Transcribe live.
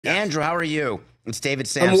Yes. Andrew, how are you? It's David I'm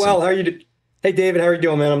Samson. well. How are you? Hey, David, how are you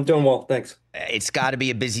doing, man? I'm doing well. Thanks. It's got to be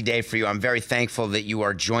a busy day for you. I'm very thankful that you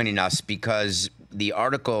are joining us because the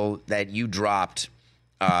article that you dropped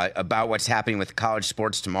about what's happening with college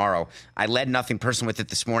sports tomorrow, I led nothing personal with it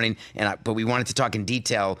this morning, but we wanted to talk in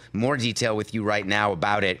detail, more detail with you right now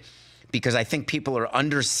about it because I think people are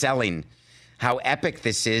underselling how epic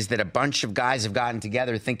this is that a bunch of guys have gotten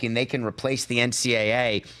together thinking they can replace the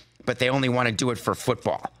NCAA, but they only want to do it for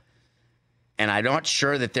football. And I'm not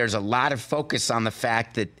sure that there's a lot of focus on the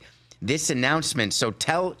fact that this announcement. So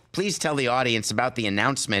please tell the audience about the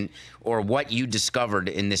announcement or what you discovered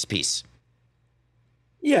in this piece.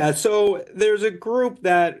 Yeah, so there's a group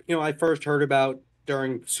that, I first heard about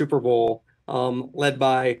during Super Bowl, led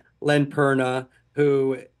by Len Perna,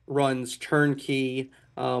 who runs Turnkey,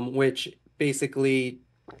 which basically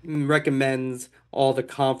recommends all the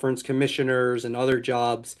conference commissioners and other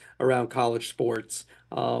jobs around college sports.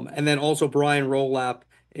 And then also Brian Rolapp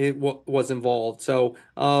was involved. So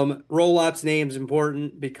Rolapp's name is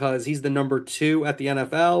important because he's the number two at the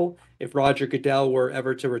NFL. If Roger Goodell were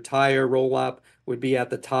ever to retire, Rolapp would be at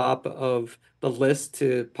the top of the list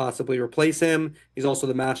to possibly replace him. He's also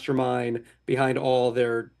the mastermind behind all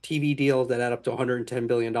their TV deals that add up to $110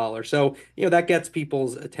 billion. So, that gets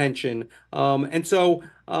people's attention. And so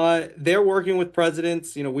they're working with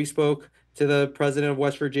presidents. We spoke to the president of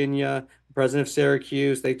West Virginia, president of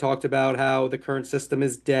Syracuse. They talked about how the current system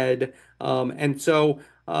is dead. And so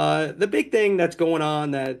the big thing that's going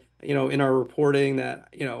on that, in our reporting that,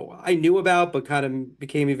 I knew about, but kind of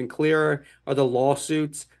became even clearer are the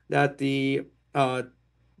lawsuits uh,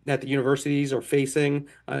 that the universities are facing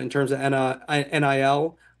in terms of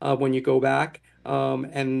NIL when you go back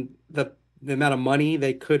and the amount of money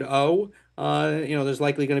they could owe. There's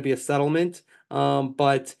likely going to be a settlement.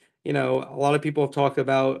 But a lot of people have talked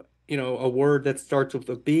about, a word that starts with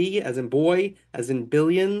a B, as in boy, as in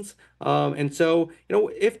billions. And so,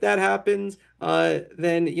 if that happens,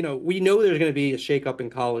 then, we know there's going to be a shakeup in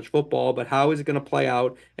college football, but how is it going to play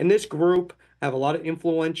out? And this group have a lot of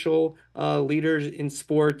influential leaders in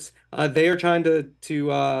sports. They are trying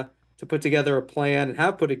to put together a plan and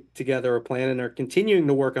have together a plan and are continuing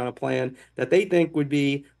to work on a plan that they think would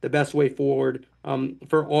be the best way forward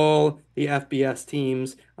for all the FBS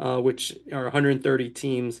teams, which are 130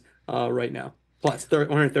 teams right now, plus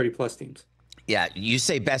 130 plus teams. Yeah, you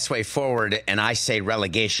say best way forward, and I say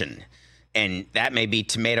relegation. And that may be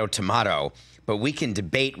tomato, tomato, but we can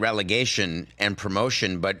debate relegation and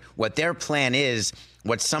promotion. But what their plan is,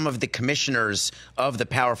 what some of the commissioners of the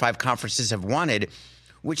Power Five conferences have wanted,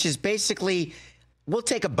 which is basically we'll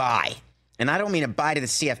take a bye. And I don't mean a bye to the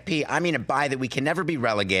CFP. I mean a bye that we can never be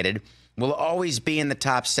relegated. We'll always be in the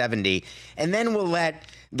top 70. And then we'll let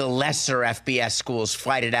the lesser FBS schools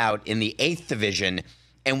fight it out in the 8th division,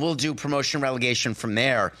 and we'll do promotion relegation from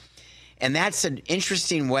there. And that's an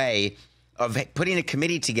interesting way of putting a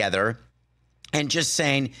committee together and just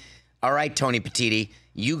saying, all right, Tony Petitti,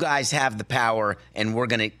 you guys have the power, and we're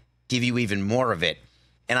going to give you even more of it.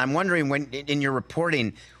 And I'm wondering, when in your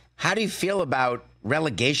reporting, how do you feel about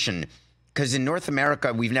relegation? Because in North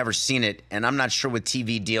America, we've never seen it, and I'm not sure with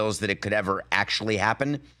TV deals that it could ever actually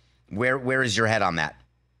happen. Where is your head on that?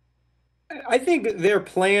 I think their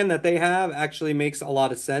plan that they have actually makes a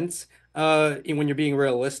lot of sense when you're being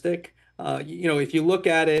realistic. If you look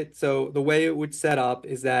at it, so the way it would set up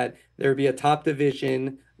is that there would be a top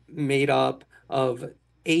division made up of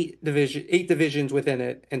eight divisions within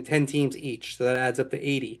it, and 10 teams each. So that adds up to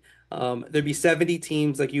 80. There'd be 70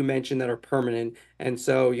 teams, like you mentioned, that are permanent. And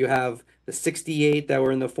so you have the 68 that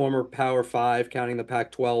were in the former Power Five, counting the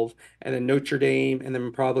Pac-12, and then Notre Dame, and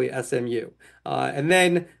then probably SMU. And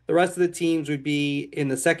then the rest of the teams would be in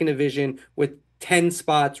the second division with 10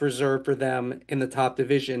 spots reserved for them in the top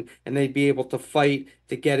division, and they'd be able to fight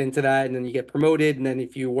to get into that. And then you get promoted. And then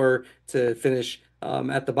if you were to finish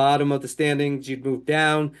at the bottom of the standings, you'd move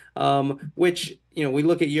down, which, we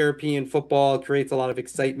look at European football, it creates a lot of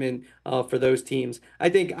excitement for those teams. I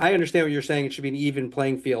think I understand what you're saying. It should be an even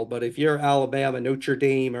playing field, but if you're Alabama, Notre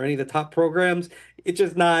Dame, or any of the top programs, it's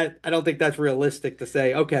just not, I don't think that's realistic to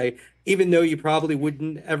say, okay, even though you probably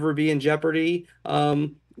wouldn't ever be in jeopardy,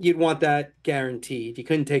 you'd want that guaranteed. You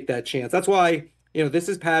couldn't take that chance. That's why, this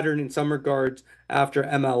is patterned in some regards after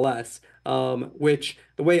MLS, which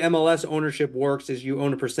the way MLS ownership works is you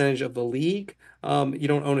own a percentage of the league. You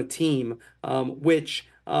don't own a team, which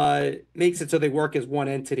makes it so they work as one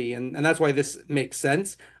entity. And that's why this makes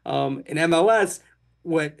sense. In MLS,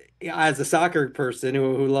 what, as a soccer person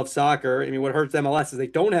who loves soccer, I mean, what hurts MLS is they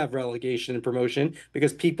don't have relegation and promotion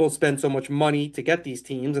because people spend so much money to get these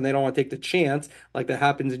teams and they don't want to take the chance like that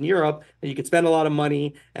happens in Europe that you could spend a lot of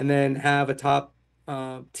money and then have a top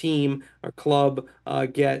team or club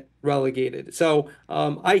get relegated. So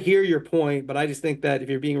I hear your point, but I just think that if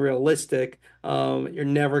you're being realistic, you're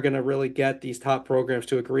never going to really get these top programs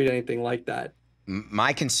to agree to anything like that.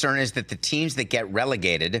 My concern is that the teams that get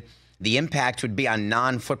relegated, the impact would be on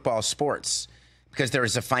non-football sports because there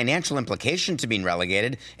is a financial implication to being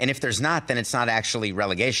relegated. And if there's not, then it's not actually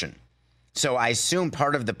relegation. So I assume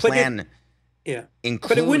part of the But it, plan yeah,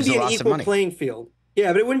 but it wouldn't includes a be an loss of equal money. playing field.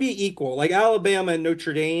 Yeah, but it wouldn't be equal. Like Alabama and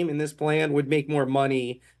Notre Dame in this plan would make more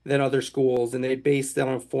money than other schools, and they base that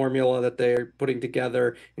on a formula that they're putting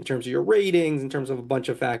together in terms of your ratings, in terms of a bunch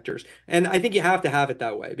of factors. And I think you have to have it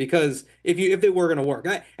that way because if they were going to work,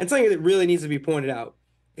 and something that really needs to be pointed out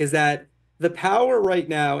is that the power right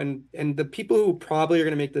now, and the people who probably are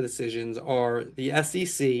going to make the decisions are the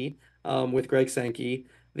SEC with Greg Sankey,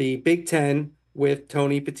 the Big Ten with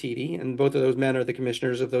Tony Petitti, and both of those men are the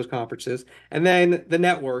commissioners of those conferences, and then the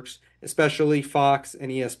networks, especially Fox and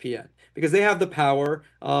ESPN, because they have the power.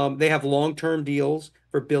 They have long-term deals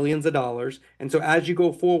for billions of dollars, and so as you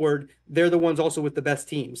go forward, they're the ones also with the best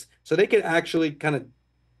teams, so they could actually kind of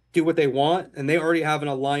do what they want, and they already have an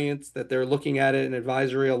alliance that they're looking at it, an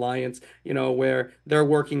advisory alliance, where they're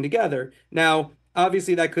working together. Now,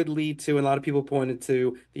 obviously, that could lead to, and a lot of people pointed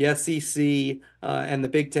to the SEC and the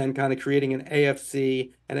Big Ten kind of creating an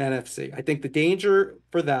AFC and NFC. I think the danger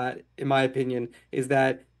for that, in my opinion, is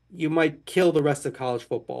that you might kill the rest of college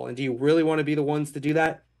football. And do you really want to be the ones to do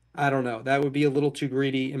that? I don't know. That would be a little too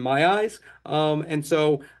greedy in my eyes. And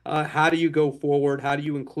so, how do you go forward? How do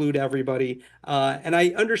you include everybody? And I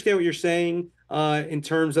understand what you're saying in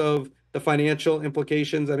terms of the financial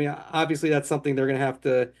implications. I mean, obviously, that's something they're going to have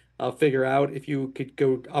to figure out if you could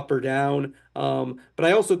go up or down. But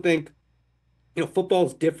I also think football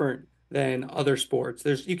is different than other sports.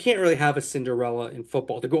 You can't really have a Cinderella in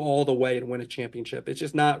football to go all the way and win a championship. It's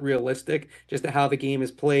just not realistic, just to how the game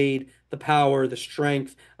is played, the power, the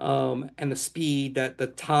strength, and the speed that the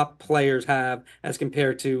top players have as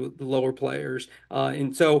compared to the lower players.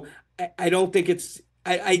 And so I don't think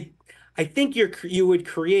I think you would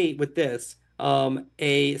create with this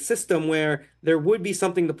a system where there would be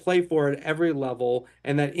something to play for at every level,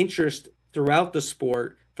 and that interest throughout the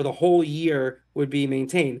sport for the whole year would be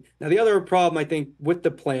maintained. Now, the other problem I think with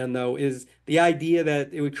the plan, though, is the idea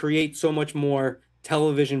that it would create so much more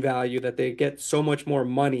television value, that they get so much more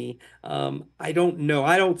money. I don't know.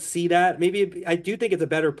 I don't see that. I do think it's a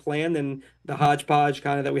better plan than the hodgepodge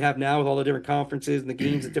kind of that we have now with all the different conferences and the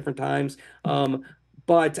games at different times.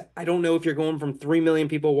 But I don't know if you're going from 3 million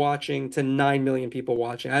people watching to 9 million people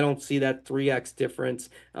watching. I don't see that 3x difference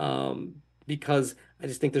because I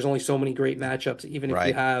just think there's only so many great matchups, even if you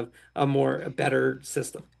Right. have a better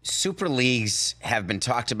system. Super leagues have been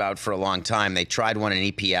talked about for a long time. They tried one in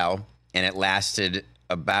EPL, and it lasted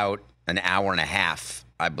about an hour and a half,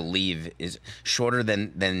 I believe, is shorter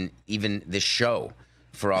than even this show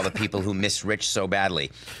for all the people who miss Rich so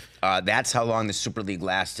badly. That's how long the Super League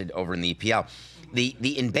lasted over in the EPL. The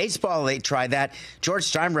in baseball, they tried that. George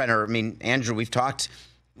Steinbrenner, I mean, Andrew, we've talked.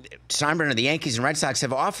 Steinbrenner, the Yankees and Red Sox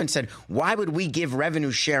have often said, why would we give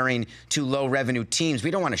revenue sharing to low revenue teams? We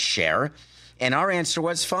don't want to share. And our answer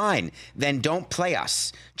was, fine, then don't play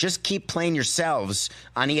us. Just keep playing yourselves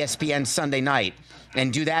on ESPN Sunday night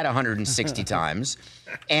and do that 160 times.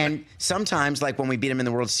 And sometimes, like when we beat him in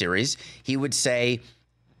the World Series, he would say,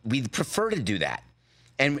 we'd prefer to do that.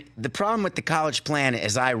 And the problem with the college plan,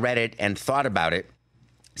 as I read it and thought about it,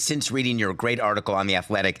 since reading your great article on The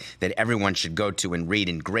Athletic that everyone should go to and read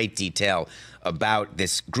in great detail about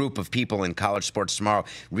this group of people in college sports tomorrow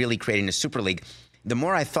really creating a super league, the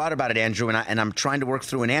more I thought about it, Andrew, and I'm trying to work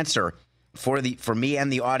through an answer for me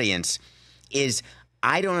and the audience, is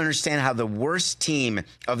I don't understand how the worst team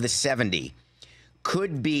of the 70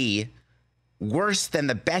 could be worse than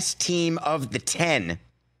the best team of the 10,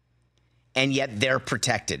 and yet they're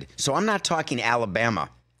protected. So I'm not talking Alabama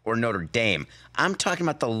or Notre Dame. I'm talking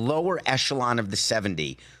about the lower echelon of the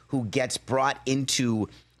 70 who gets brought into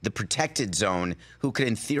the protected zone, who could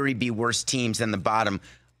in theory be worse teams than the bottom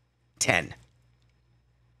 10.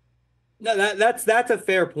 No, that's a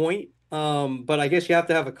fair point. But I guess you have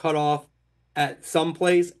to have a cutoff at some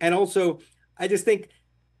place. And also, I just think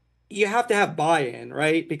you have to have buy-in,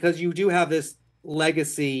 right? Because you do have this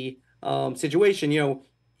legacy situation.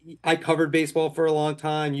 I covered baseball for a long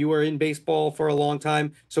time. You were in baseball for a long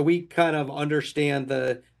time, so we kind of understand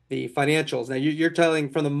the financials. Now you're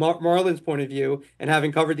telling from the Marlins point of view, and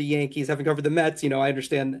having covered the Yankees, having covered the Mets, I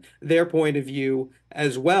understand their point of view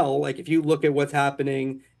as well. Like if you look at what's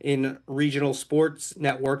happening in regional sports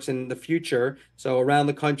networks in the future, so around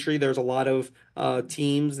the country, there's a lot of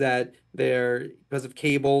teams that they're because of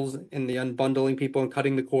cables and the unbundling people and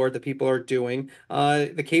cutting the cord that people are doing.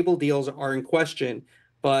 The cable deals are in question.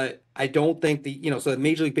 But I don't think so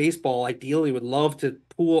Major League Baseball ideally would love to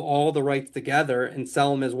pool all the rights together and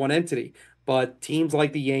sell them as one entity. But teams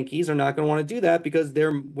like the Yankees are not going to want to do that because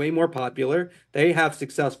they're way more popular. They have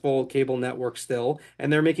successful cable networks still,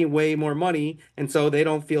 and they're making way more money. And so they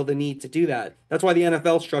don't feel the need to do that. That's why the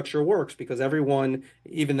NFL structure works because everyone,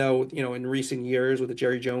 even though, in recent years with the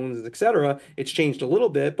Jerry Jones, et cetera, it's changed a little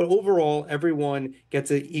bit, but overall, everyone gets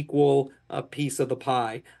an equal piece of the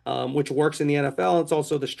pie, which works in the NFL. It's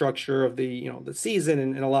also the structure of the season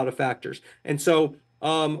and a lot of factors. And so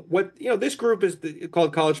what this group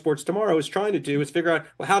called College Sports Tomorrow is trying to do is figure out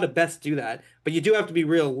how to best do that. But you do have to be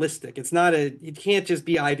realistic. You can't just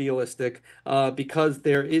be idealistic because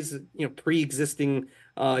there is pre-existing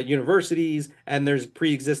universities and there's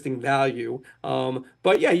pre-existing value.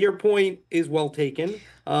 But yeah, your point is well taken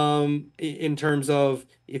in terms of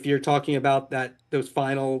if you're talking about those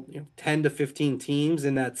final 10 to 15 teams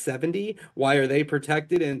in that 70, why are they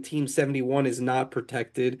protected and team 71 is not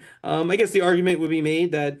protected? I guess the argument would be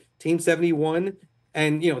made that team 71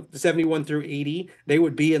 and the 71 through 80 they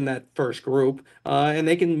would be in that first group and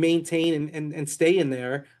they can maintain and stay in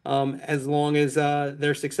there as long as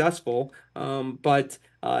they're successful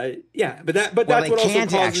yeah, but Well, that's they what also can't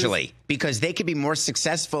causes. actually, because they could be more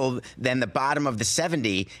successful than the bottom of the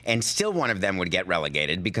 70, and still one of them would get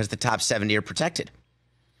relegated because the top 70 are protected.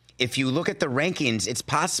 If you look at the rankings, it's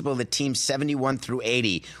possible that teams 71 through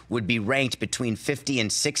 80 would be ranked between 50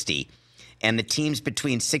 and 60, and the teams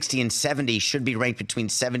between 60 and 70 should be ranked between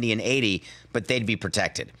 70 and 80, but they'd be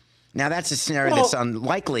protected. Now, that's a scenario that's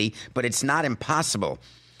unlikely, but it's not impossible.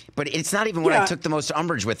 But it's not even what I Yeah. took the most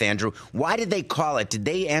umbrage with, Andrew. Why did they call it? Did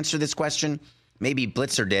they answer this question? Maybe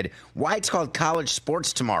Blitzer did. Why it's called College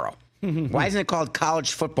Sports Tomorrow? Why isn't it called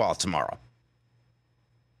College Football Tomorrow?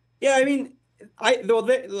 Yeah, I mean,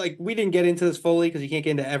 like we didn't get into this fully because you can't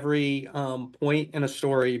get into every point in a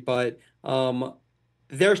story, but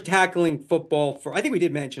they're tackling football for. I think we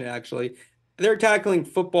did mention it actually. They're tackling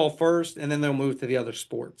football first, and then they'll move to the other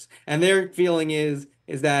sports. And their feeling is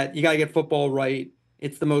that you got to get football right.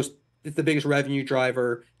 It's the most, it's the biggest revenue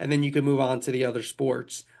driver, and then you can move on to the other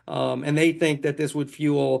sports. And they think that this would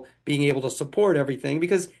fuel being able to support everything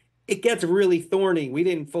because it gets really thorny. We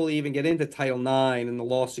didn't fully even get into Title IX and the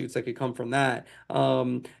lawsuits that could come from that,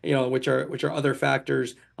 which are other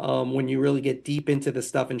factors when you really get deep into this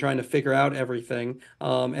stuff and trying to figure out everything,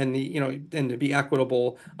 and to be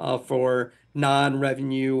equitable for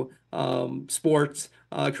non-revenue sports,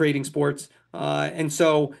 creating sports, and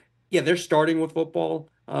so yeah, they're starting with football,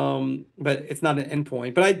 but it's not an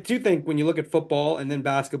endpoint. But I do think when you look at football and then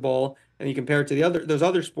basketball and you compare it to those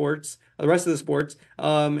other sports, the rest of the sports,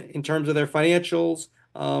 in terms of their financials,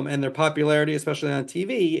 and their popularity, especially on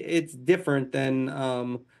TV, it's different than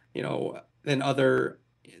other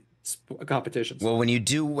competitions. Well,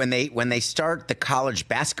 when they start the college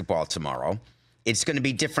basketball tomorrow, it's going to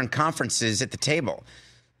be different conferences at the table.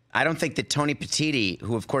 I don't think that Tony Petitti,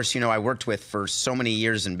 who of course I worked with for so many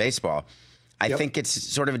years in baseball, I Yep. think it's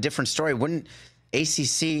sort of a different story. Wouldn't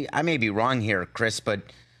ACC? I may be wrong here, Chris, but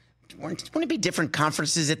wouldn't it be different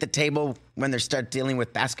conferences at the table when they start dealing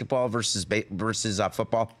with basketball versus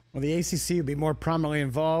football? Well, the ACC would be more prominently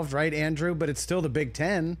involved, right, Andrew? But it's still the Big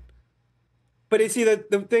Ten. But you see,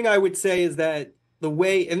 the thing I would say is that the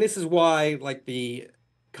way, and this is why, like the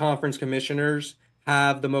conference commissioners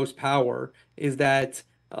have the most power, is that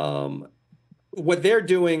what they're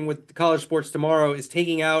doing with college sports tomorrow is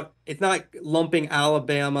taking out, it's not lumping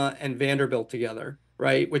Alabama and Vanderbilt together,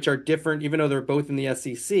 right? Which are different, even though they're both in the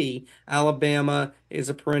SEC. Alabama is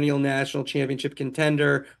a perennial national championship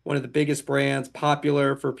contender, one of the biggest brands,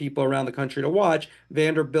 popular for people around the country to watch.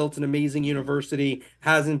 Vanderbilt's an amazing university,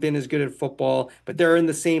 hasn't been as good at football, but they're in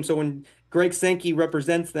the same. So when Greg Sankey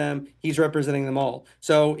represents them, he's representing them all.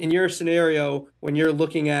 So in your scenario, when you're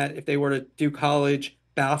looking at if they were to do college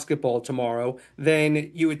basketball tomorrow,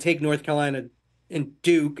 then you would take North Carolina and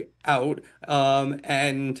Duke out,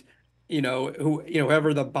 and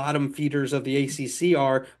whoever the bottom feeders of the ACC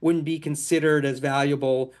are wouldn't be considered as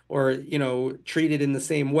valuable or treated in the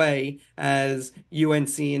same way as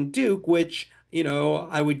UNC and Duke, which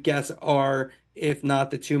I would guess are, if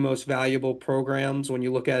not the two most valuable programs when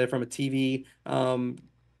you look at it from a TV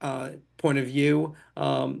point of view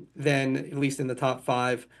than at least in the top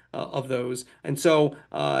five of those. And so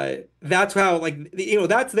that's how, like,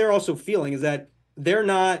 that's their also feeling, is that they're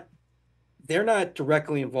not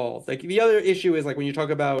directly involved. Like, the other issue is, like, when you talk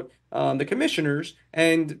about the commissioners,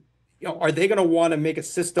 and are they going to want to make a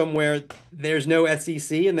system where there's no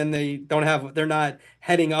SEC and then they're not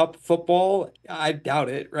heading up football? I doubt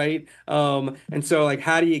it, right? And so, like,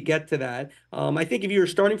 how do you get to that? I think if you're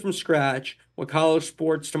starting from scratch, what College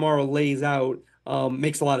Sports Tomorrow lays out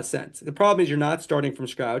makes a lot of sense. The problem is you're not starting from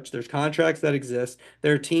scratch. There's contracts that exist.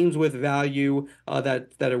 There are teams with value that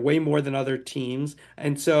are way more than other teams,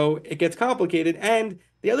 and so it gets complicated. And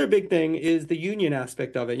the other big thing is the union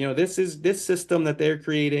aspect of it. This system that they're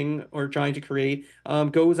creating or trying to create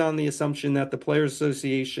goes on the assumption that the Players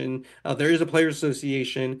Association, there is a Players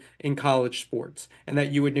Association in college sports, and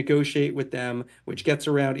that you would negotiate with them, which gets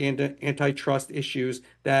around antitrust issues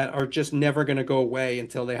that are just never going to go away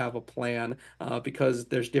until they have a plan, because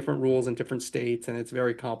there's different rules in different states, and it's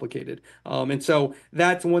very complicated. And so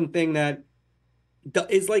that's one thing that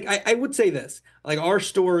is, like, I would say this, like, our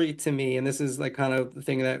story to me, and this is like kind of the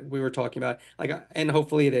thing that we were talking about, like, and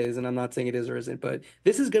hopefully it is, and I'm not saying it is or isn't, but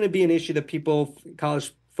this is going to be an issue that people,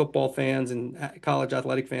 college football fans and college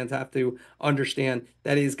athletic fans, have to understand,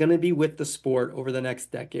 that is going to be with the sport over the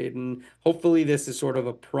next decade. And hopefully this is sort of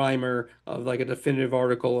a primer of, like, a definitive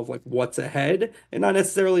article of, like, what's ahead, and not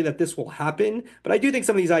necessarily that this will happen, but I do think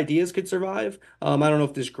some of these ideas could survive. I don't know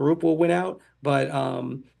if this group will win out, but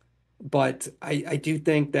I do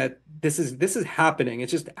think that this is happening.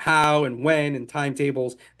 It's just how and when and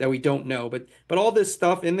timetables that we don't know. But all this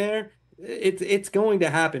stuff in there, it's going to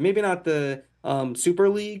happen. Maybe not the Super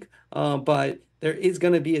League, but there is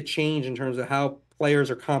going to be a change in terms of how players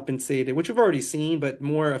are compensated, which we've already seen, but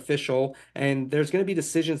more official. And there's going to be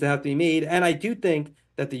decisions that have to be made. And I do think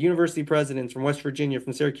that the university presidents from West Virginia,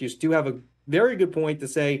 from Syracuse, do have a very good point to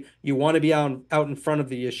say you want to be out in front of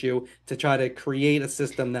the issue to try to create a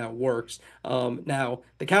system that works. Now,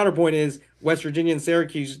 the counterpoint is West Virginia and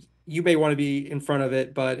Syracuse, you may want to be in front of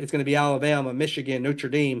it, but it's going to be Alabama, Michigan, Notre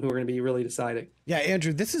Dame who are going to be really deciding. Yeah,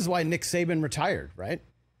 Andrew, this is why Nick Saban retired, right?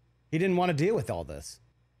 He didn't want to deal with all this.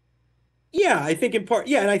 Yeah, I think in part,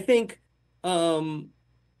 yeah, and I think,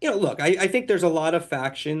 look, I think there's a lot of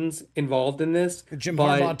factions involved in this. Jim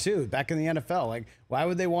Harbaugh, too, back in the NFL. Like, why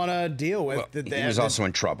would they want to deal with he was also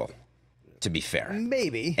in trouble, to be fair.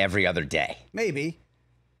 Maybe. Every other day. Maybe.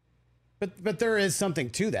 But there is something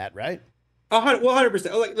to that, right?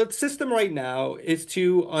 100%. Like, the system right now is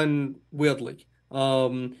too unwieldy.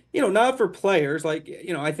 Not for players. Like,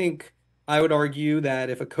 I think I would argue that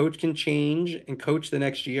if a coach can change and coach the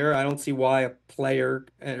next year, I don't see why a player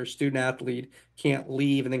or student athlete can't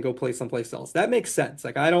leave and then go play someplace else. That makes sense.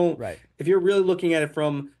 Like, I don't, right. If you're really looking at it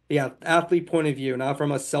from the athlete point of view, not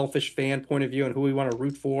from a selfish fan point of view and who we want to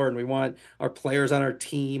root for, and we want our players on our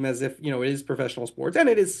team as if, it is professional sports, and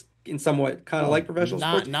it is in somewhat kind of like professional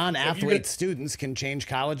sports. Non-athlete students can change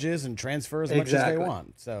colleges and transfer as much as they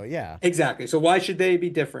want. So, yeah. Exactly. So why should they be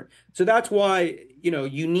different? So that's why,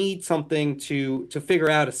 you need something to figure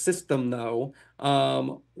out a system, though,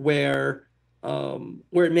 where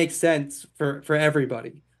it makes sense for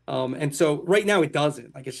everybody. And so right now it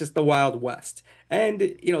doesn't. Like, it's just the Wild West. And,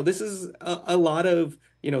 this is a lot of,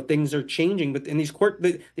 things are changing. But in these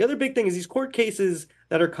the other big thing is these court cases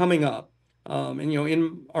that are coming up. And,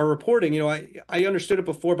 in our reporting, I understood it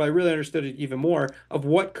before, but I really understood it even more of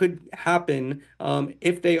what could happen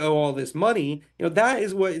if they owe all this money. That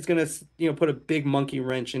is what is going to, put a big monkey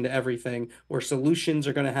wrench into everything, where solutions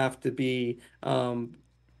are going to have to be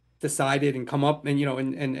decided and come up and,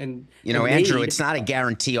 Andrew, it's not a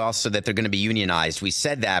guarantee also that they're going to be unionized. We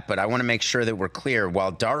said that, but I want to make sure that we're clear.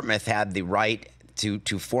 While Dartmouth had the right to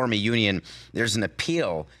form a union, there's an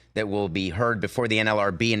appeal that will be heard before the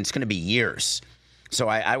NLRB, and it's going to be years. So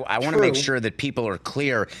I want to make sure that people are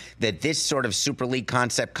clear that this sort of Super League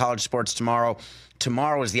concept, College Sports Tomorrow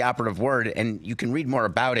is the operative word, and you can read more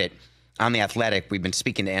about it on The Athletic. We've been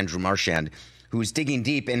speaking to Andrew Marchand, who's digging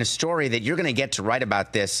deep in a story that you're going to get to write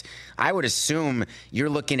about this. I would assume you're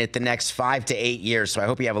looking at the next 5 to 8 years, so I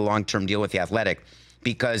hope you have a long-term deal with The Athletic,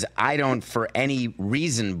 because I don't for any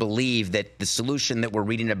reason believe that the solution that we're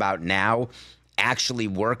reading about now actually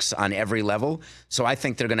works on every level. So I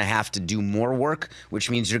think they're going to have to do more work, which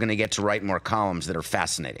means you're going to get to write more columns that are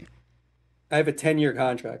fascinating. I have a 10-year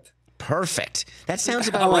contract. Perfect. That sounds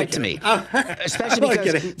about right to me. Especially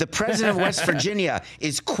because the president of West Virginia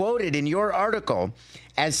is quoted in your article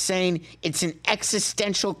as saying it's an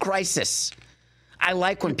existential crisis. I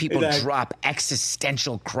like when people drop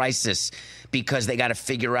existential crisis, because they got to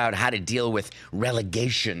figure out how to deal with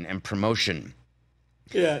relegation and promotion.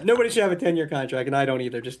 Yeah, nobody should have a 10-year contract, and I don't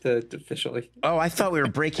either, just to officially. Oh, I thought we were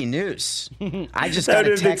breaking news. I just That got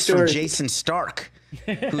a is a big text from story. Jason Stark,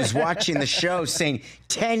 who's watching the show, saying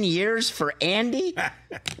 10 years for Andy?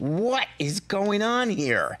 What is going on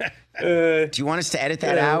here? Do you want us to edit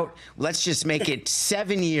that out? Let's just make it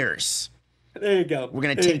 7 years. There you go. We're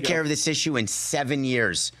going to take care of this issue in 7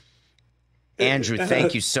 years. Andrew,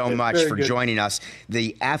 thank you so much Very for good. joining us.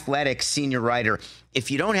 The Athletic senior writer.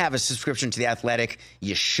 If you don't have a subscription to The Athletic,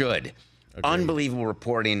 you should. Unbelievable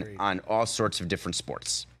reporting on all sorts of different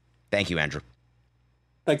sports. Thank you, Andrew.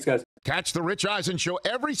 Thanks, guys. Catch the Rich Eisen Show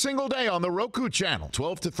every single day on the Roku channel,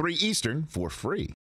 12 to 3 Eastern, for free.